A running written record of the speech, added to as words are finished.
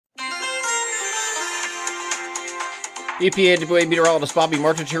EPAWA meteorologist Bobby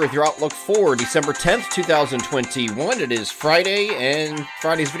Martins here with your outlook for December 10th, 2021. It is Friday, and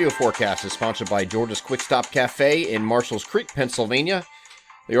Friday's video forecast is sponsored by Georgia's Quick Stop Cafe in Marshalls Creek, Pennsylvania.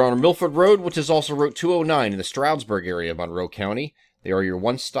 They are on Milford Road, which is also Route 209 in the Stroudsburg area of Monroe County. They are your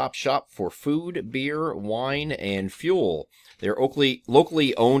one-stop shop for food, beer, wine, and fuel. They are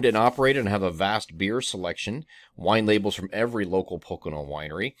locally owned and operated and have a vast beer selection, wine labels from every local Pocono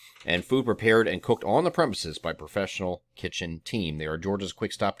winery, and food prepared and cooked on the premises by professional kitchen team. They are Georgia's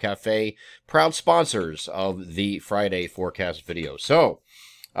Quick Stop Cafe, proud sponsors of the Friday forecast video. So,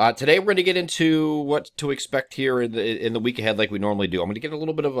 today we're going to get into what to expect here in the week ahead like we normally do. I'm going to get a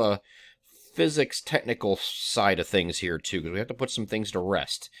little bit of a physics technical side of things here too, because we have to put some things to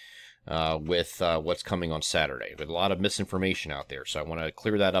rest with what's coming on Saturday. There's a lot of misinformation out there, so I want to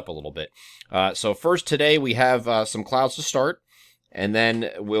clear that up a little bit. So first today we have some clouds to start, and then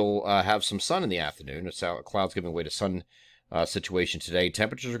we'll have some sun in the afternoon. It's clouds giving way to sun situation today.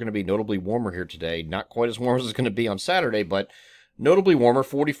 Temperatures are going to be notably warmer here today. Not quite as warm as it's going to be on Saturday, but notably warmer.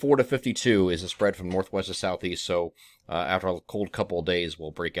 44 to 52 is a spread from northwest to southeast, so after a cold couple of days,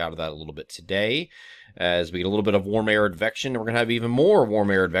 we'll break out of that a little bit today as we get a little bit of warm air advection. We're going to have even more warm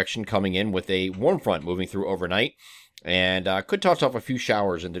air advection coming in with a warm front moving through overnight, and could toss off a few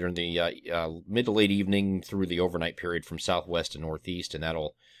showers during the mid to late evening through the overnight period from southwest to northeast, and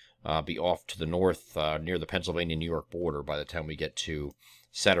that'll be off to the north near the Pennsylvania-New York border by the time we get to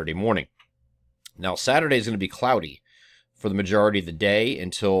Saturday morning. Now, Saturday is going to be cloudy for the majority of the day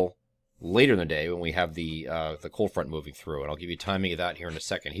until later in the day when we have the cold front moving through, and I'll give you timing of that here in a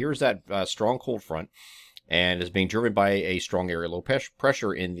second. Here's that strong cold front, and is being driven by a strong area low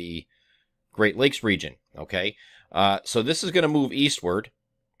pressure in the Great Lakes region. Okay, so this is going to move eastward,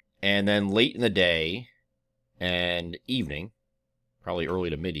 and then late in the day and evening, probably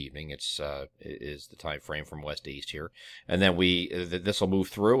early to mid-evening, is the time frame from west to east here, and then this will move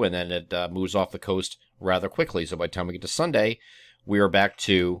through, and then it moves off the coast rather quickly. So by the time we get to Sunday, we are back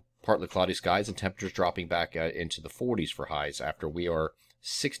to partly cloudy skies and temperatures dropping back into the 40s for highs after we are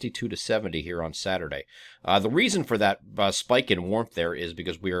 62 to 70 here on Saturday. The reason for that spike in warmth there is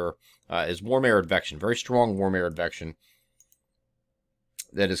because we are is warm air advection, very strong warm air advection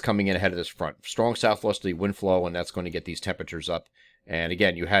that is coming in ahead of this front. Strong southwesterly wind flow, and that's going to get these temperatures up. And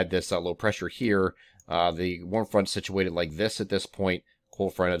again, you had this low pressure here. The warm front situated like this at this point.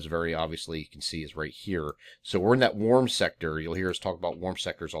 Cold front is very obviously, you can see, is right here. So we're in that warm sector. You'll hear us talk about warm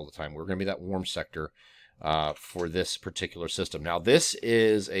sectors all the time. We're going to be that warm sector for this particular system. Now, this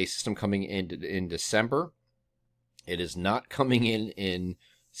is a system coming in December. It is not coming in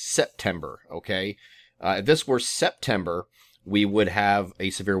September, okay? If this were September, we would have a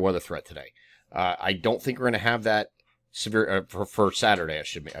severe weather threat today. I don't think we're going to have that severe for Saturday,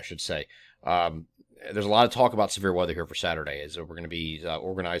 I should say. There's a lot of talk about severe weather here for Saturday. We're going to be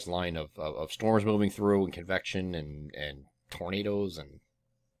organized line of storms moving through, and convection and tornadoes, and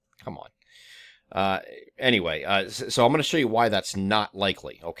come on. Anyway, so I'm going to show you why that's not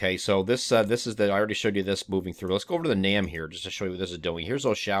likely. Okay, so this is I already showed you this moving through. Let's go over to the NAM here just to show you what this is doing. Here's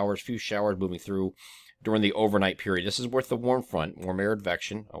those showers, few showers moving through during the overnight period. This is with the warm front, warm air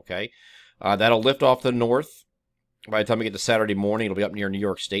advection. Okay, that'll lift off the north. By the time we get to Saturday morning, it'll be up near New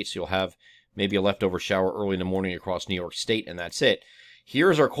York State, so you'll have maybe a leftover shower early in the morning across New York State, and that's it.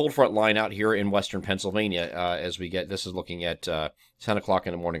 Here's our cold front line out here in western Pennsylvania as we get, this is looking at 10 o'clock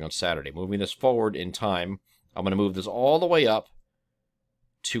in the morning on Saturday. Moving this forward in time, I'm going to move this all the way up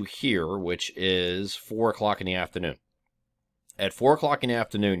to here, which is 4 o'clock in the afternoon. At 4 o'clock in the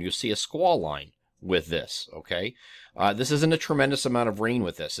afternoon, you'll see a squall line with this, okay? This isn't a tremendous amount of rain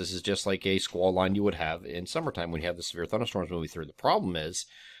with this. This is just like a squall line you would have in summertime when you have the severe thunderstorms moving through. The problem is,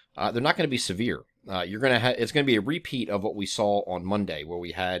 they're not going to be severe. It's going to be a repeat of what we saw on Monday, where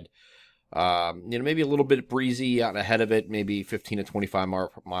we had, maybe a little bit breezy out ahead of it, maybe 15 to 25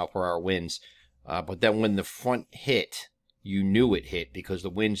 mile per hour winds. But then when the front hit, you knew it hit because the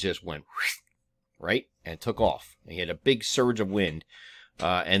winds just went right and took off. And you had a big surge of wind,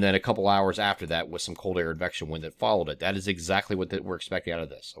 and then a couple hours after that with some cold air advection wind that followed it. That is exactly what we're expecting out of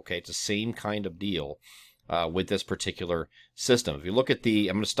this. Okay, it's the same kind of deal. With this particular system. If you look at I'm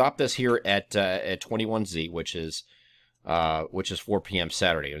going to stop this here at 21Z, which is 4 p.m.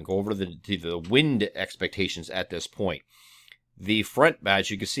 Saturday, and go over to the wind expectations at this point. The front, as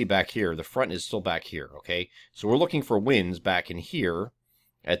you can see back here, the front is still back here. Okay, so we're looking for winds back in here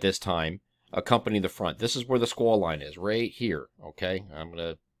at this time, accompanying the front. This is where the squall line is, right here. Okay, I'm going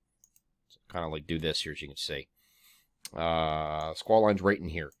to kind of like do this here, as you can see. Squall line's right in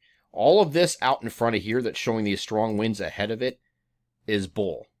here. All of this out in front of here that's showing these strong winds ahead of it is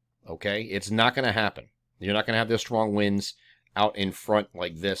bull, okay? It's not going to happen. You're not going to have the strong winds out in front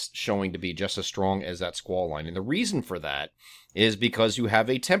like this, showing to be just as strong as that squall line. And the reason for that is because you have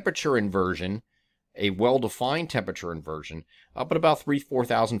a temperature inversion, a well-defined temperature inversion, up at about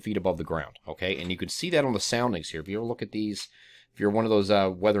 4,000 feet above the ground, okay? And you can see that on the soundings here. If you ever look at these, if you're one of those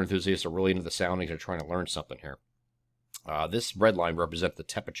weather enthusiasts that are really into the soundings or trying to learn something here, this red line represents the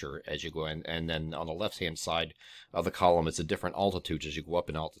temperature as you go in, and then on the left-hand side of the column, it's a different altitudes as you go up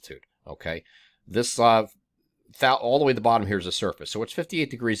in altitude, okay? This all the way to the bottom here is the surface. So it's 58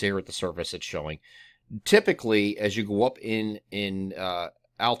 degrees here at the surface it's showing. Typically, as you go up in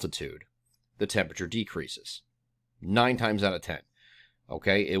altitude, the temperature decreases. 9 times out of 10.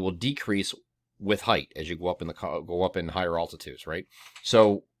 Okay, it will decrease with height as you go up in higher altitudes, right?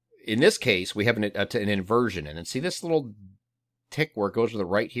 So in this case, we have an inversion, and see this little tick where it goes to the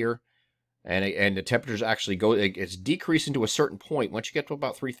right here, and the temperatures actually it's decreasing to a certain point. Once you get to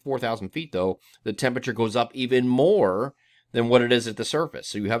about 4,000 feet, though, the temperature goes up even more than what it is at the surface.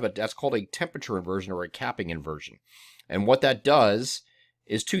 So you have that's called a temperature inversion or a capping inversion. And what that does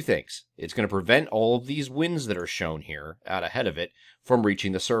is 2 things. It's going to prevent all of these winds that are shown here out ahead of it from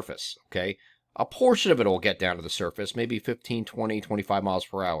reaching the surface, okay? A portion of it will get down to the surface, maybe 15, 20, 25 miles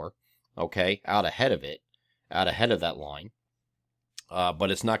per hour, okay, out ahead of that line.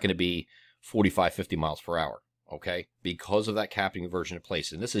 But it's not going to be 45, 50 miles per hour, okay, because of that capping inversion in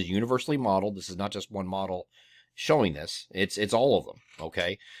place. And this is universally modeled. This is not just one model showing this. It's all of them,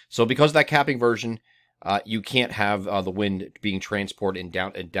 okay? So because of that capping inversion, you can't have the wind being transported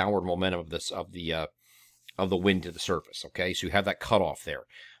in downward momentum of the wind to the surface, okay? So you have that cutoff there.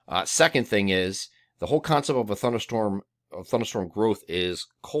 Second thing is the whole concept of a thunderstorm growth is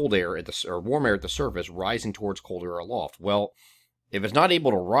cold air or warm air at the surface rising towards cold air aloft. Well, if it's not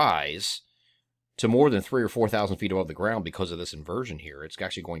able to rise to more than 3,000 or 4,000 feet above the ground because of this inversion here, it's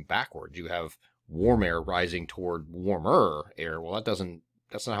actually going backwards. You have warm air rising toward warmer air. Well,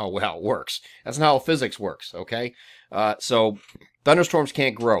 that's not how it works. That's not how physics works, okay? So thunderstorms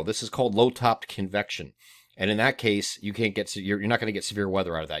can't grow. This is called low-topped convection. And in that case, you're not going to get severe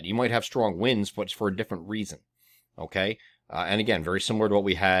weather out of that. You might have strong winds, but it's for a different reason, okay? And again, very similar to what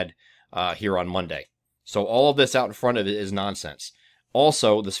we had here on Monday. So all of this out in front of it is nonsense.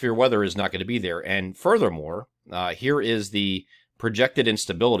 Also, the severe weather is not going to be there. And furthermore, here is the projected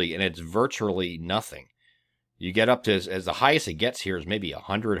instability, and it's virtually nothing. You get up to, as the highest it gets here is maybe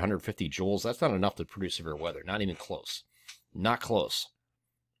 100, 150 joules. That's not enough to produce severe weather. Not even close. Not close.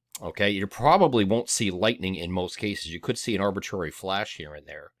 Okay, you probably won't see lightning in most cases. You could see an arbitrary flash here and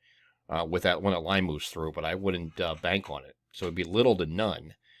there with that when a line moves through, but I wouldn't bank on it. So it'd be little to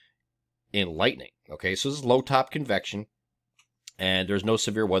none in lightning. Okay, so this is low top convection, and there's no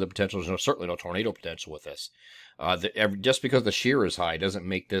severe weather potential. There's certainly no tornado potential with this. Just because the shear is high doesn't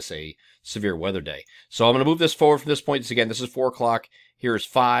make this a severe weather day. So I'm going to move this forward from this point. Again, this is 4 o'clock. Here is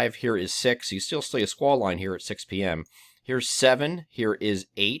 5. Here is 6. You still see a squall line here at 6 p.m. Here's 7. Here is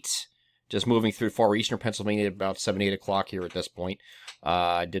 8. Just moving through far eastern Pennsylvania at about 7, 8 o'clock here at this point.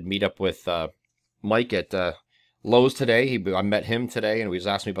 I did meet up with Mike at Lowe's today. I met him today, and he was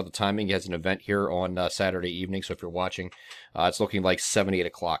asking me about the timing. He has an event here on Saturday evening, so if you're watching, it's looking like 7, 8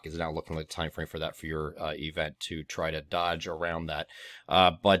 o'clock is now looking like the time frame for that for your event to try to dodge around that.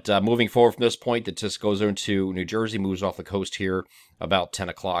 But moving forward from this point, it just goes into New Jersey, moves off the coast here about 10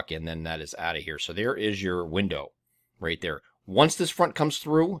 o'clock, and then that is out of here. So there is your window right there. Once this front comes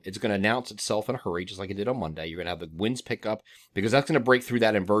through, it's going to announce itself in a hurry, just like it did on Monday. You're going to have the winds pick up because that's going to break through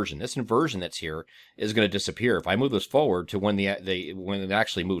that inversion. This inversion that's here is going to disappear. If I move this forward to when when it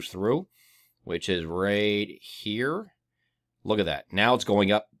actually moves through, which is right here, look at that. Now it's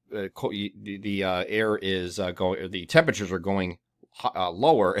going up. The air is going. The temperatures are going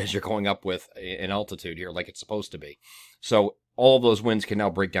lower as you're going up with an altitude here, like it's supposed to be. So all of those winds can now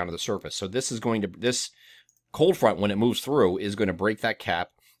break down to the surface. So this is going to cold front, when it moves through, is going to break that cap,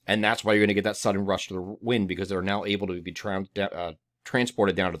 and that's why you're going to get that sudden rush to the wind, because they're now able to be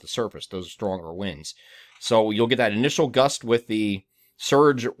transported down to the surface, those stronger winds. So you'll get that initial gust with the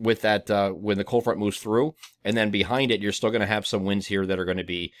surge with that when the cold front moves through, and then behind it, you're still going to have some winds here that are going to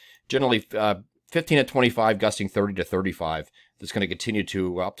be generally 15 to 25, gusting 30 to 35. That's going to continue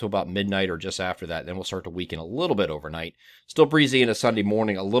to up to about midnight or just after that. Then we'll start to weaken a little bit overnight. Still breezy into Sunday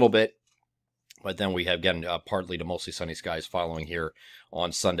morning a little bit. But then we have, again, partly to mostly sunny skies following here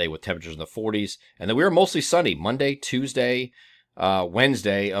on Sunday with temperatures in the 40s. And then we are mostly sunny Monday, Tuesday,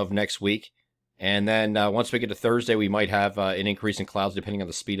 Wednesday of next week. And then once we get to Thursday, we might have an increase in clouds depending on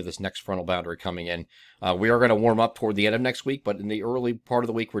the speed of this next frontal boundary coming in. We are going to warm up toward the end of next week, but in the early part of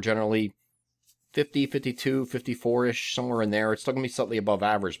the week, we're generally 50, 52, 54-ish, somewhere in there. It's still going to be slightly above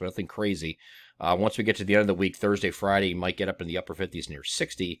average, but nothing crazy. Once we get to the end of the week, Thursday, Friday, you might get up in the upper 50s near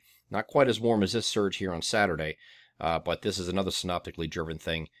 60. Not quite as warm as this surge here on Saturday, but this is another synoptically driven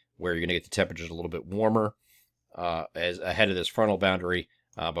thing where you're going to get the temperatures a little bit warmer as ahead of this frontal boundary.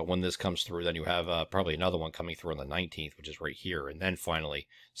 But when this comes through, then you have probably another one coming through on the 19th, which is right here. And then finally,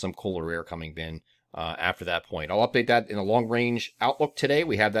 some cooler air coming in after that point. I'll update that in a long-range outlook today.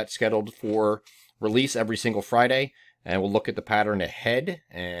 We have that scheduled for release every single Friday. And we'll look at the pattern ahead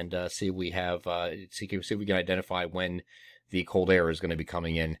and see if we can identify when the cold air is going to be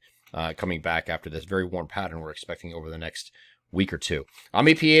coming back after this very warm pattern we're expecting over the next week or two. I'm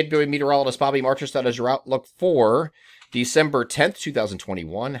EPA meteorologist Bobby Marchus. That is your outlook for December 10th,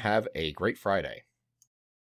 2021. Have a great Friday.